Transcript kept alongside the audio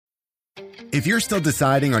If you're still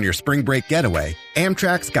deciding on your spring break getaway,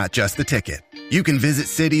 Amtrak's got just the ticket. You can visit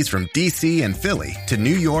cities from D.C. and Philly to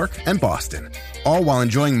New York and Boston, all while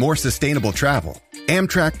enjoying more sustainable travel.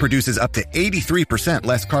 Amtrak produces up to 83%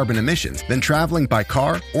 less carbon emissions than traveling by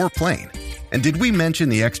car or plane. And did we mention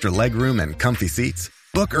the extra legroom and comfy seats?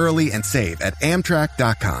 Book early and save at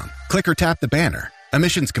Amtrak.com. Click or tap the banner.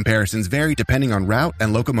 Emissions comparisons vary depending on route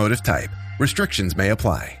and locomotive type. Restrictions may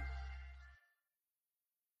apply.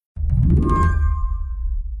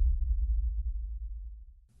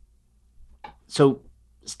 So,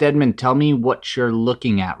 Stedman, tell me what you're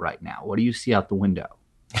looking at right now. What do you see out the window?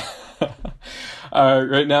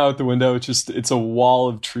 Right now at the window, it's a wall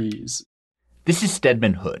of trees. This is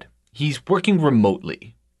Stedman Hood. He's working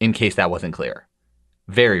remotely, in case that wasn't clear.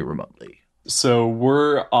 Very remotely. So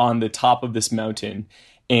we're on the top of this mountain,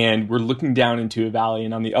 and we're looking down into a valley,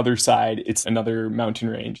 and on the other side, it's another mountain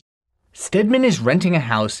range. Stedman is renting a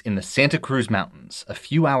house in the Santa Cruz Mountains, a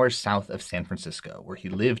few hours south of San Francisco, where he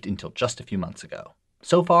lived until just a few months ago.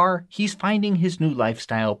 So far, he's finding his new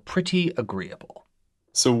lifestyle pretty agreeable.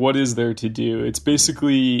 So what is there to do? It's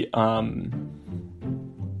basically a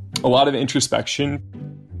lot of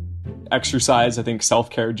introspection, exercise, I think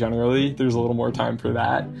self-care generally. There's a little more time for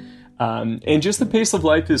that. And just the pace of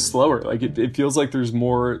life is slower. Like it feels like there's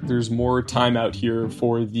more time out here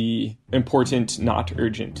for the important, not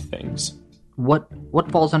urgent things.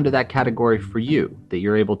 What falls under that category for you that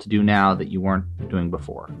you're able to do now that you weren't doing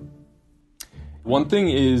before? One thing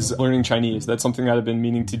is learning Chinese. That's something that I've been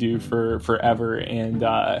meaning to do for forever. And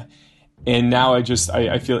now I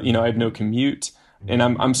feel, I have no commute, and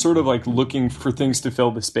I'm sort of like looking for things to fill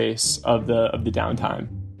the space of the downtime.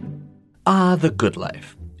 Ah, the good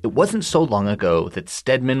life. It wasn't so long ago that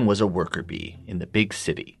Stedman was a worker bee in the big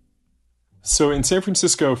city. So in San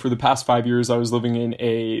Francisco, for the past 5 years, I was living in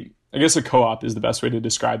a co-op is the best way to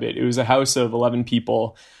describe it. It was a house of 11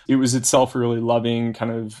 people. It was itself a really loving,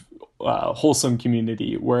 kind of wholesome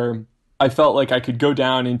community where I felt like I could go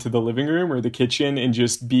down into the living room or the kitchen and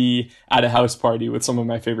just be at a house party with some of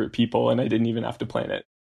my favorite people, and I didn't even have to plan it.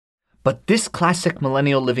 But this classic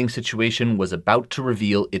millennial living situation was about to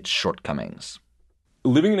reveal its shortcomings.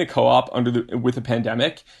 Living in a co-op with a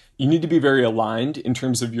pandemic, you need to be very aligned in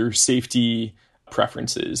terms of your safety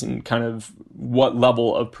preferences and kind of what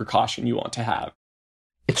level of precaution you want to have.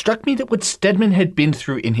 It struck me that what Stedman had been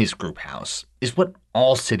through in his group house is what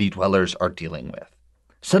all city dwellers are dealing with.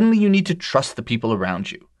 Suddenly you need to trust the people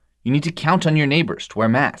around you. You need to count on your neighbors to wear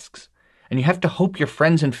masks. And you have to hope your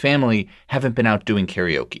friends and family haven't been out doing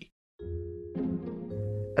karaoke.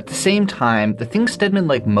 At the same time, the thing Stedman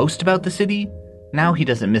liked most about the city, now he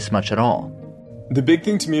doesn't miss much at all. The big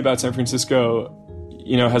thing to me about San Francisco,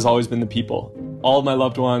 has always been the people. All of my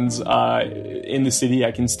loved ones in the city,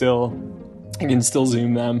 I can still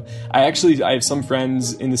Zoom them. I have some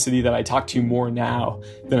friends in the city that I talk to more now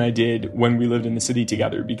than I did when we lived in the city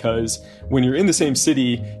together, because when you're in the same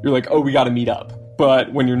city, you're like, oh, we got to meet up.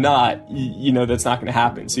 But when you're not, that's not going to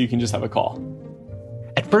happen. So you can just have a call.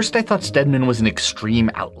 At first, I thought Stedman was an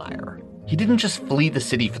extreme outlier. He didn't just flee the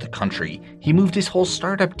city for the country. He moved his whole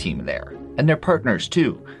startup team there, and their partners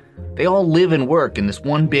too. They all live and work in this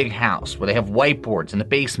one big house where they have whiteboards in the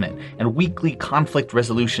basement and weekly conflict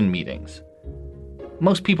resolution meetings.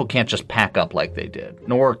 Most people can't just pack up like they did,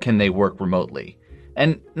 nor can they work remotely.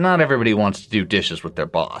 And not everybody wants to do dishes with their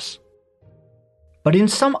boss. But in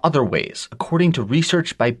some other ways, according to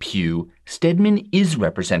research by Pew, Stedman is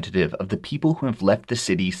representative of the people who have left the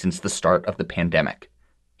city since the start of the pandemic.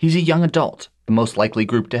 He's a young adult, the most likely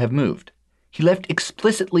group to have moved. He left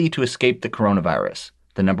explicitly to escape the coronavirus,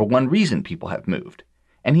 the number one reason people have moved.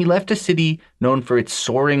 And he left a city known for its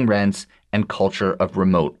soaring rents and culture of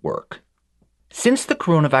remote work. Since the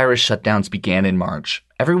coronavirus shutdowns began in March,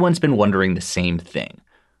 everyone's been wondering the same thing.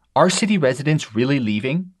 Are city residents really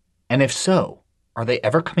leaving? And if so, are they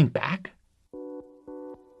ever coming back?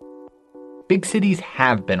 Big cities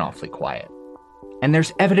have been awfully quiet. And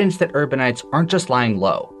there's evidence that urbanites aren't just lying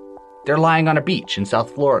low. They're lying on a beach in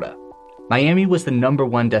South Florida. Miami was the number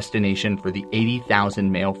one destination for the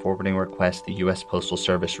 80,000 mail forwarding requests the U.S. Postal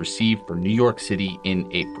Service received for New York City in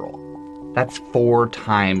April. That's 4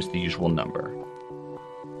 times the usual number.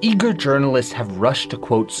 Eager journalists have rushed to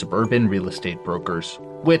quote suburban real estate brokers,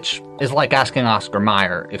 which is like asking Oscar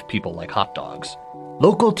Mayer if people like hot dogs.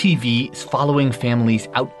 Local TV is following families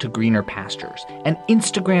out to greener pastures, and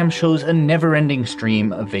Instagram shows a never-ending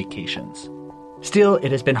stream of vacations. Still,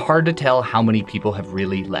 it has been hard to tell how many people have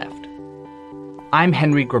really left. I'm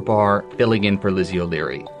Henry Grabar, filling in for Lizzie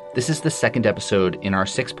O'Leary. This is the second episode in our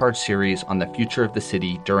 6-part series on the future of the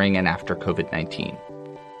city during and after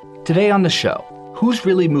COVID-19. Today on the show, who's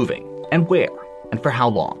really moving? and where, and for how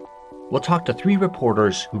long. We'll talk to 3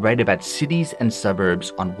 reporters who write about cities and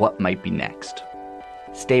suburbs on what might be next.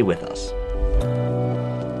 Stay with us.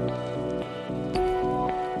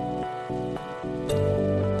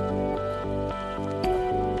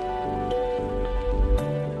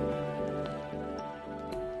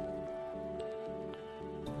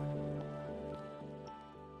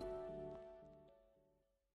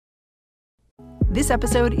 This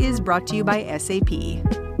episode is brought to you by SAP.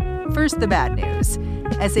 First, the bad news.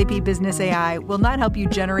 SAP Business AI will not help you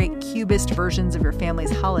generate cubist versions of your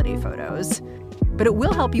family's holiday photos, but it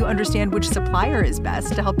will help you understand which supplier is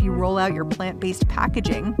best to help you roll out your plant-based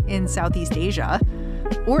packaging in Southeast Asia,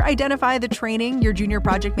 or identify the training your junior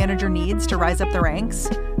project manager needs to rise up the ranks,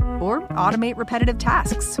 or automate repetitive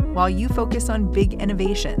tasks while you focus on big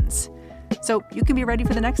innovations. So you can be ready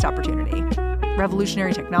for the next opportunity.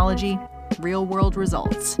 Revolutionary technology, real-world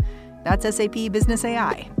results. That's SAP Business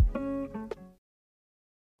AI.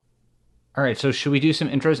 All right, so should we do some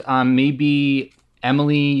intros? Maybe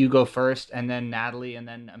Emily, you go first, and then Natalie, and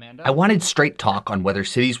then Amanda? I wanted straight talk on whether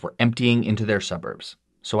cities were emptying into their suburbs,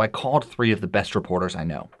 so I called 3 of the best reporters I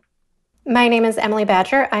know. My name is Emily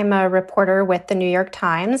Badger. I'm a reporter with the New York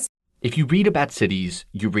Times. If you read about cities,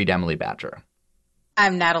 you read Emily Badger.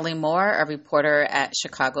 I'm Natalie Moore, a reporter at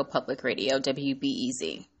Chicago Public Radio,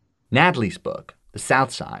 WBEZ. Natalie's book, The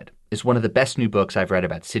South Side, is one of the best new books I've read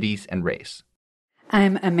about cities and race.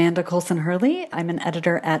 I'm Amanda Colson-Hurley. I'm an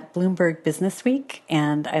editor at Bloomberg Businessweek,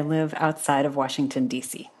 and I live outside of Washington,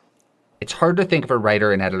 D.C. It's hard to think of a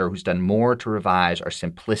writer and editor who's done more to revise our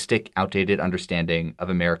simplistic, outdated understanding of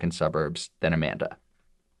American suburbs than Amanda.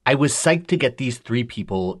 I was psyched to get these 3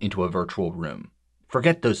 people into a virtual room.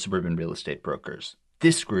 Forget those suburban real estate brokers.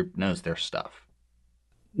 This group knows their stuff.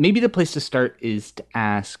 Maybe the place to start is to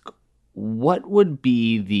ask, what would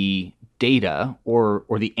be the data or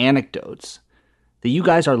the anecdotes that you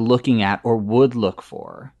guys are looking at or would look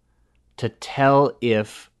for to tell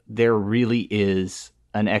if there really is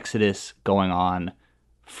an exodus going on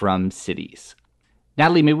from cities?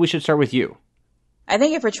 Natalie, maybe we should start with you. I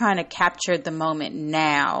think if we're trying to capture the moment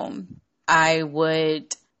now, I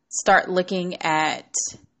would start looking at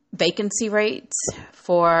vacancy rates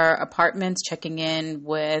for apartments, checking in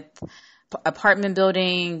with apartment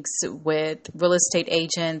buildings, with real estate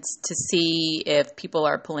agents to see if people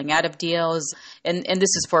are pulling out of deals. And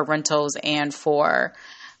this is for rentals and for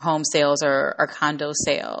home sales or condo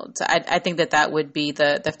sales. I think that would be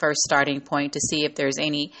the first starting point to see if there's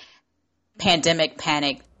any pandemic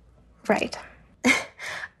panic. Right.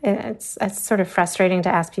 It's sort of frustrating to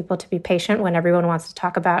ask people to be patient when everyone wants to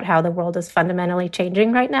talk about how the world is fundamentally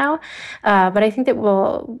changing right now. But I think that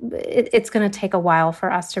it's going to take a while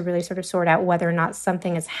for us to really sort of sort out whether or not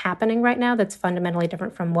something is happening right now that's fundamentally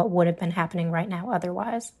different from what would have been happening right now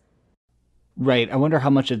otherwise. Right. I wonder how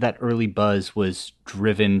much of that early buzz was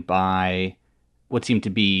driven by what seemed to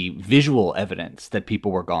be visual evidence that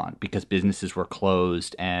people were gone because businesses were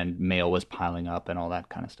closed and mail was piling up and all that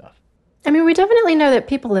kind of stuff. I mean, we definitely know that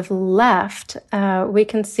people have left. We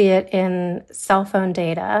can see it in cell phone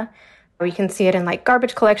data. We can see it in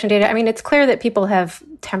garbage collection data. I mean, it's clear that people have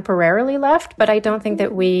temporarily left, but I don't think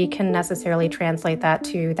that we can necessarily translate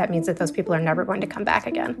that means that those people are never going to come back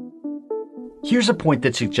again. Here's a point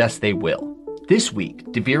that suggests they will. This week,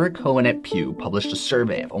 Devira Cohen at Pew published a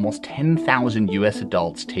survey of almost 10,000 U.S.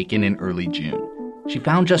 adults taken in early June. She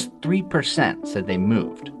found just 3% said they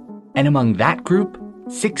moved. And among that group,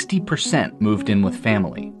 60% moved in with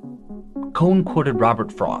family. Cohen quoted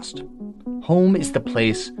Robert Frost. Home is the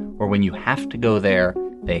place where when you have to go there,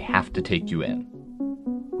 they have to take you in.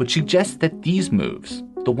 Which suggests that these moves,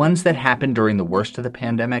 the ones that happened during the worst of the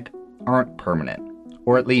pandemic, aren't permanent.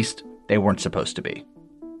 Or at least, they weren't supposed to be.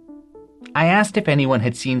 I asked if anyone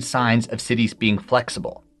had seen signs of cities being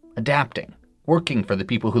flexible, adapting, working for the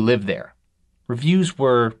people who live there. Reviews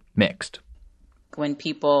were mixed. When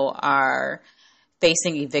people are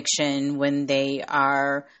facing eviction, when they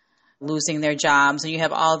are losing their jobs, and you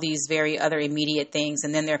have all these very other immediate things.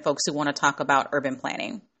 And then there are folks who want to talk about urban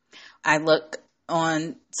planning. I look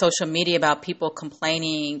on social media about people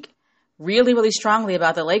complaining really, really strongly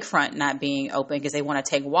about the lakefront not being open because they want to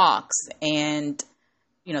take walks. And,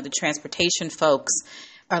 the transportation folks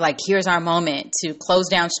are like, here's our moment to close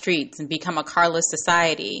down streets and become a carless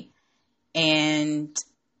society. And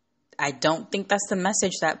I don't think that's the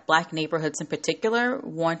message that Black neighborhoods in particular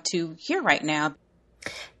want to hear right now.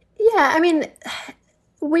 Yeah, I mean,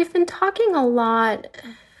 we've been talking a lot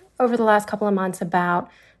over the last couple of months about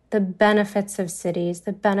the benefits of cities,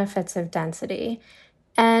 the benefits of density.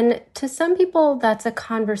 And to some people, that's a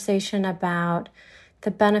conversation about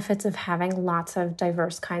the benefits of having lots of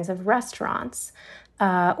diverse kinds of restaurants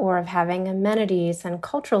or of having amenities and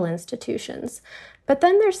cultural institutions. But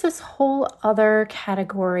then there's this whole other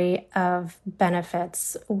category of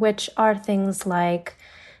benefits, which are things like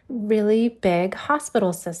really big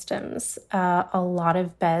hospital systems, a lot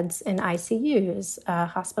of beds in ICUs,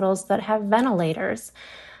 hospitals that have ventilators.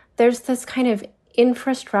 There's this kind of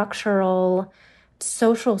infrastructural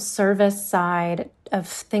social service side of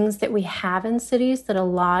things that we have in cities that a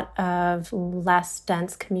lot of less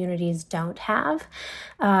dense communities don't have.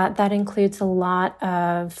 That includes a lot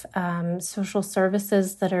of social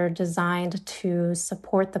services that are designed to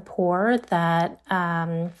support the poor, that,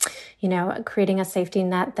 creating a safety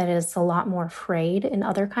net that is a lot more frayed in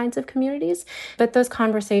other kinds of communities. But those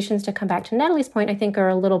conversations, to come back to Natalie's point, I think are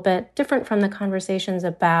a little bit different from the conversations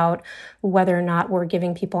about whether or not we're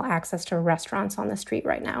giving people access to restaurants on the street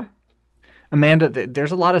right now. Amanda,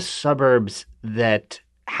 there's a lot of suburbs that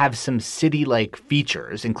have some city-like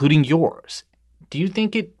features, including yours. Do you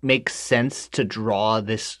think it makes sense to draw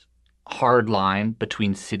this hard line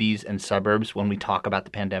between cities and suburbs when we talk about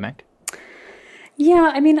the pandemic?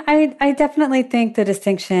 Yeah, I mean, I definitely think the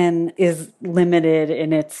distinction is limited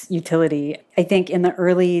in its utility. I think in the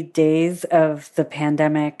early days of the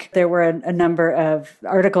pandemic, there were a number of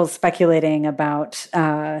articles speculating about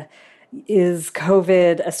is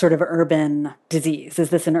COVID a sort of urban disease? Is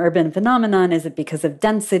this an urban phenomenon? Is it because of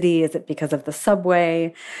density? Is it because of the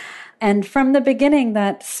subway? And from the beginning,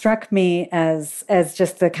 that struck me as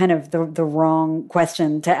just the kind of the wrong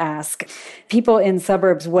question to ask. People in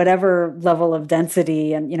suburbs, whatever level of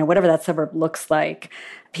density and, whatever that suburb looks like,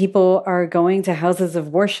 people are going to houses of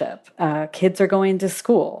worship. Kids are going to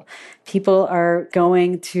school. People are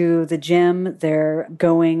going to the gym. They're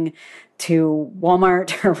going to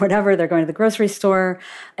Walmart or whatever. They're going to the grocery store.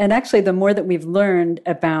 And actually, the more that we've learned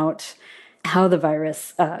about how the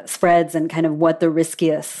virus spreads and kind of what the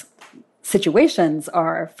riskiest situations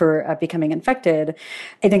are for becoming infected,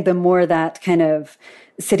 I think the more that kind of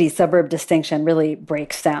city-suburb distinction really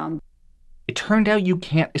breaks down. It turned out you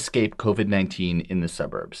can't escape COVID-19 in the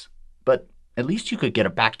suburbs, but at least you could get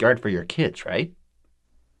a backyard for your kids, right?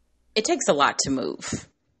 It takes a lot to move.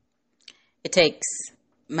 It takes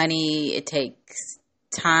money, it takes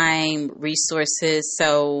time, resources.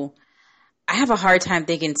 So I have a hard time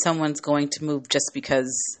thinking someone's going to move just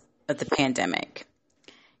because of the pandemic,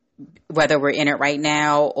 whether we're in it right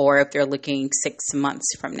now or if they're looking 6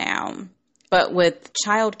 months from now. But with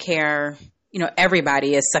childcare,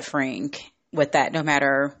 everybody is suffering with that, no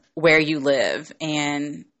matter where you live.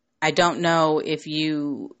 And I don't know if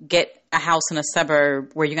you get a house in a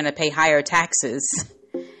suburb where you're going to pay higher taxes,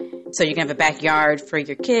 so you can have a backyard for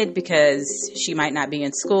your kid because she might not be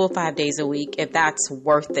in school 5 days a week, if that's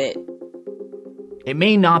worth it. It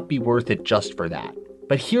may not be worth it just for that.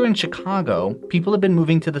 But here in Chicago, people have been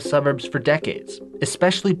moving to the suburbs for decades,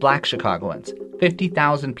 especially Black Chicagoans.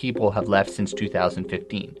 50,000 people have left since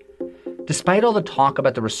 2015. Despite all the talk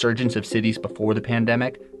about the resurgence of cities before the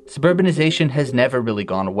pandemic, suburbanization has never really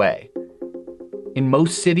gone away. In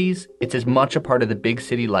most cities, it's as much a part of the big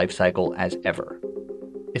city life cycle as ever.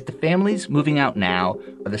 If the families moving out now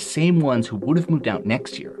are the same ones who would have moved out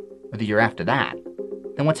next year or the year after that,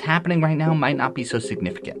 then what's happening right now might not be so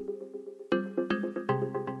significant.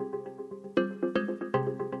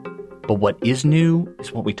 But what is new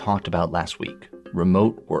is what we talked about last week,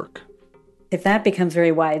 remote work. If that becomes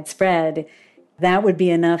very widespread, that would be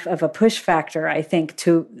enough of a push factor, I think,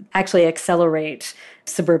 to actually accelerate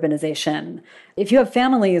suburbanization. If you have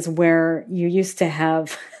families where you used to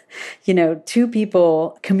have, two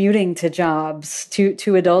people commuting to jobs,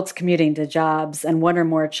 two adults commuting to jobs, and one or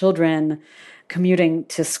more children commuting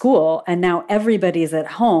to school, and now everybody's at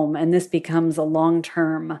home, and this becomes a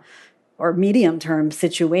long-term or medium-term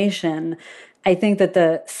situation, I think that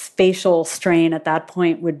the spatial strain at that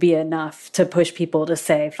point would be enough to push people to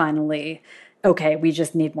say, finally, okay, we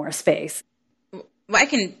just need more space. Well, I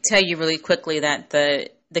can tell you really quickly that the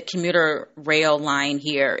commuter rail line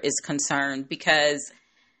here is concerned because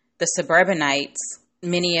the suburbanites,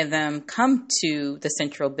 many of them come to the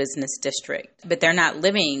central business district, but they're not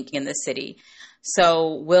living in the city.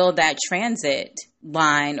 So will that transit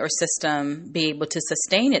line or system be able to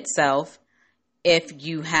sustain itself if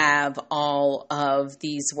you have all of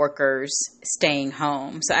these workers staying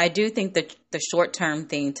home? So I do think that the short-term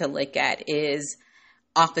thing to look at is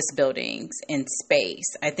office buildings and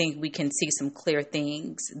space. I think we can see some clear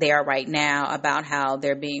things there right now about how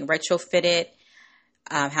they're being retrofitted,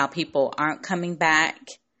 how people aren't coming back.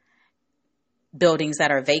 Buildings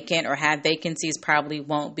that are vacant or have vacancies probably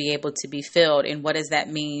won't be able to be filled. And what does that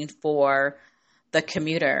mean for the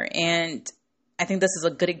commuter? And I think this is a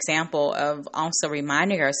good example of also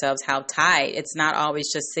reminding ourselves how tied. It's not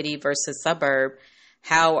always just city versus suburb.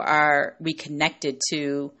 How are we connected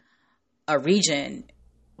to a region?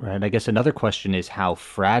 Right. I guess another question is how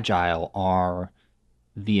fragile are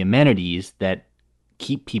the amenities that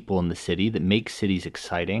keep people in the city, that make cities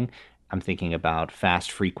exciting? I'm thinking about fast,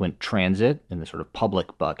 frequent transit in the sort of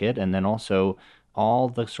public bucket, and then also all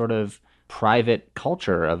the sort of private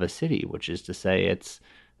culture of a city, which is to say it's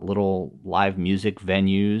little live music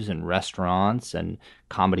venues and restaurants and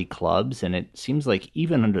comedy clubs. And it seems like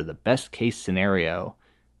even under the best case scenario,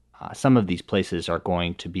 some of these places are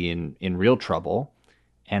going to be in real trouble.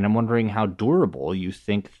 And I'm wondering how durable you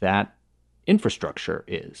think that infrastructure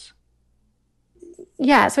is.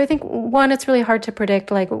 Yeah, so I think, one, it's really hard to predict,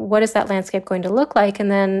 like, what is that landscape going to look like? And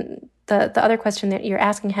then the other question that you're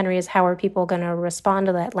asking, Henry, is how are people going to respond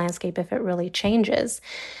to that landscape if it really changes?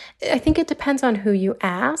 I think it depends on who you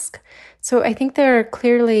ask. So I think there are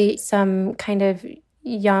clearly some kind of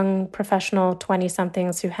young professional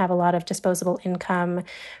 20-somethings who have a lot of disposable income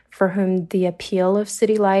for whom the appeal of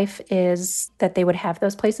city life is that they would have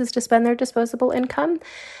those places to spend their disposable income.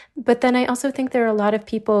 But then I also think there are a lot of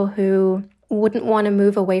people who wouldn't want to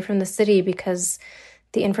move away from the city because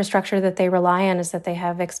the infrastructure that they rely on is that they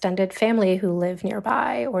have extended family who live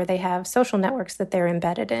nearby, or they have social networks that they're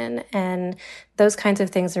embedded in. And those kinds of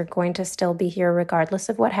things are going to still be here regardless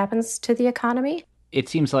of what happens to the economy. It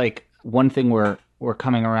seems like one thing we're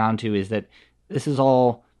coming around to is that this is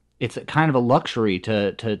all, it's a kind of a luxury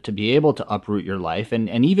to be able to uproot your life,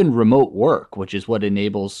 and even remote work, which is what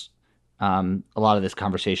enables a lot of this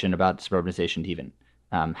conversation about suburbanization to even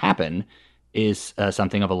happen, is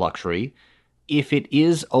something of a luxury. If it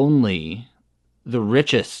is only the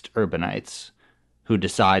richest urbanites who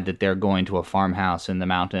decide that they're going to a farmhouse in the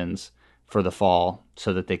mountains for the fall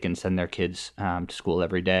so that they can send their kids to school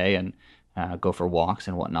every day and go for walks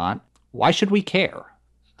and whatnot, why should we care?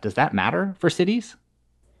 Does that matter for cities?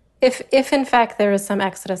 If in fact there is some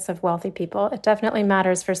exodus of wealthy people, it definitely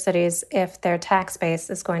matters for cities if their tax base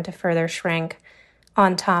is going to further shrink,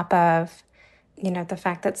 on top of, the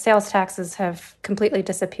fact that sales taxes have completely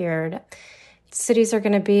disappeared. Cities are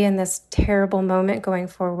going to be in this terrible moment going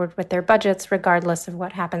forward with their budgets, regardless of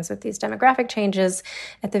what happens with these demographic changes,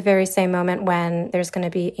 at the very same moment when there's going to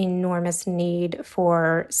be enormous need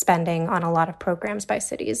for spending on a lot of programs by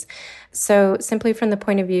cities. So simply from the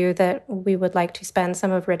point of view that we would like to spend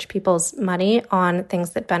some of rich people's money on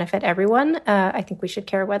things that benefit everyone, I think we should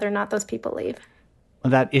care whether or not those people leave.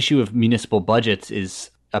 Well, that issue of municipal budgets is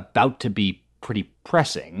about to be pretty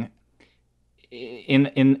pressing.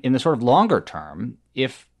 In the sort of longer term,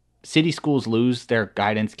 if city schools lose their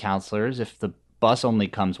guidance counselors, if the bus only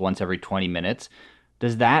comes once every 20 minutes,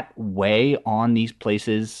 does that weigh on these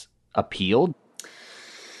places' appeal?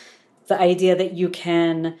 The idea that you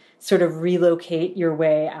can sort of relocate your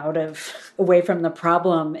way away from the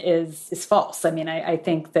problem is false. I mean, I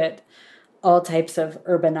think that all types of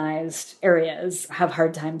urbanized areas have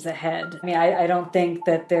hard times ahead. I mean, I don't think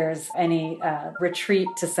that there's any retreat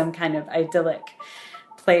to some kind of idyllic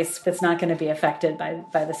place that's not going to be affected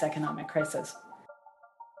by this economic crisis.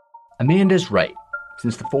 Amanda's right.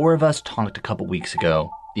 Since the four of us talked a couple weeks ago,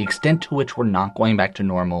 the extent to which we're not going back to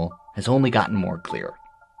normal has only gotten more clear.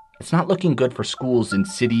 It's not looking good for schools in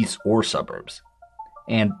cities or suburbs.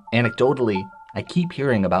 And anecdotally, I keep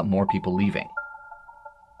hearing about more people leaving.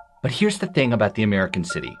 But here's the thing about the American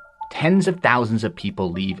city. Tens of thousands of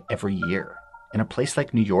people leave every year. In a place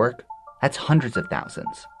like New York, that's hundreds of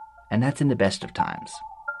thousands. And that's in the best of times.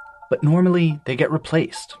 But normally, they get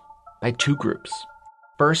replaced by two groups.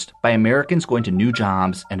 First, by Americans going to new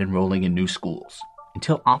jobs and enrolling in new schools.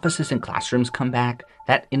 Until offices and classrooms come back,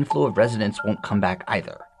 that inflow of residents won't come back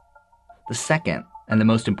either. The second, and the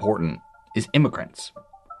most important, is immigrants.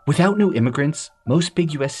 Without new immigrants, most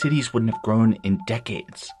big U.S. cities wouldn't have grown in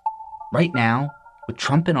decades. Right now, with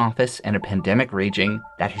Trump in office and a pandemic raging,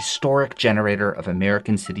 that historic generator of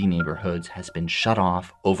American city neighborhoods has been shut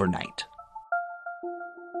off overnight.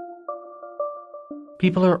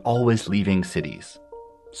 People are always leaving cities.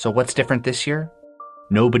 So what's different this year?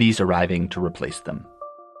 Nobody's arriving to replace them.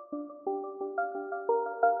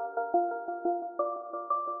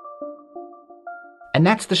 And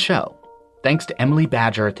that's the show. Thanks to Emily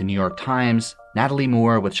Badger at the New York Times, Natalie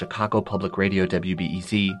Moore with Chicago Public Radio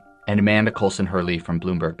WBEZ, and Amanda Colson-Hurley from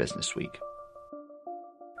Bloomberg Businessweek.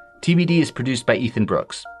 TBD is produced by Ethan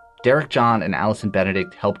Brooks. Derek John and Allison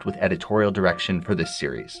Benedict helped with editorial direction for this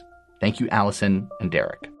series. Thank you, Allison and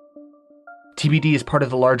Derek. TBD is part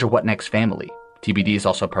of the larger What Next family. TBD is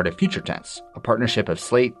also part of Future Tense, a partnership of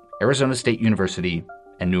Slate, Arizona State University,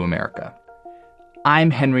 and New America.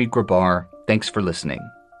 I'm Henry Grabar. Thanks for listening.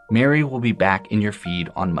 Mary will be back in your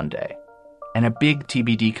feed on Monday. And a big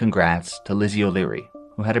TBD congrats to Lizzie O'Leary,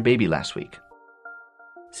 who had a baby last week.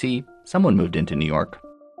 See, someone moved into New York.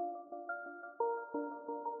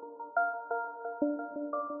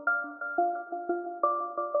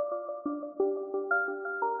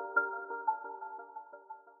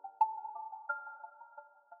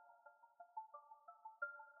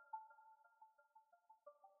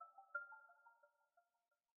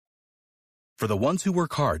 For the ones who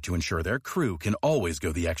work hard to ensure their crew can always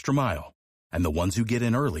go the extra mile, and the ones who get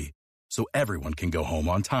in early so everyone can go home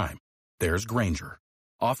on time, there's Grainger,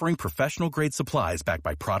 offering professional-grade supplies backed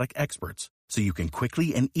by product experts so you can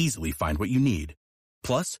quickly and easily find what you need.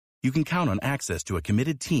 Plus, you can count on access to a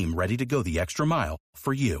committed team ready to go the extra mile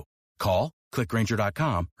for you. Call, click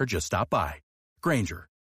Grainger.com, or just stop by. Grainger,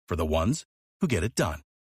 for the ones who get it done.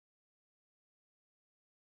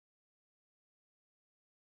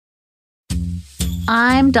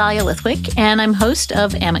 I'm Dahlia Lithwick, and I'm host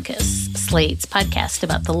of Amicus, Slate's podcast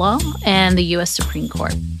about the law and the U.S. Supreme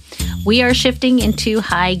Court. We are shifting into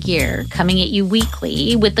high gear, coming at you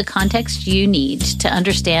weekly with the context you need to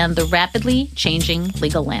understand the rapidly changing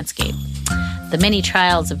legal landscape. The many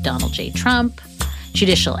trials of Donald J. Trump,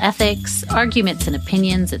 judicial ethics, arguments and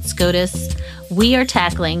opinions at SCOTUS. We are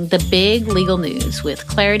tackling the big legal news with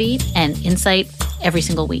clarity and insight every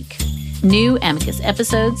single week. New Amicus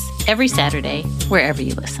episodes every Saturday, wherever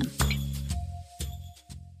you listen.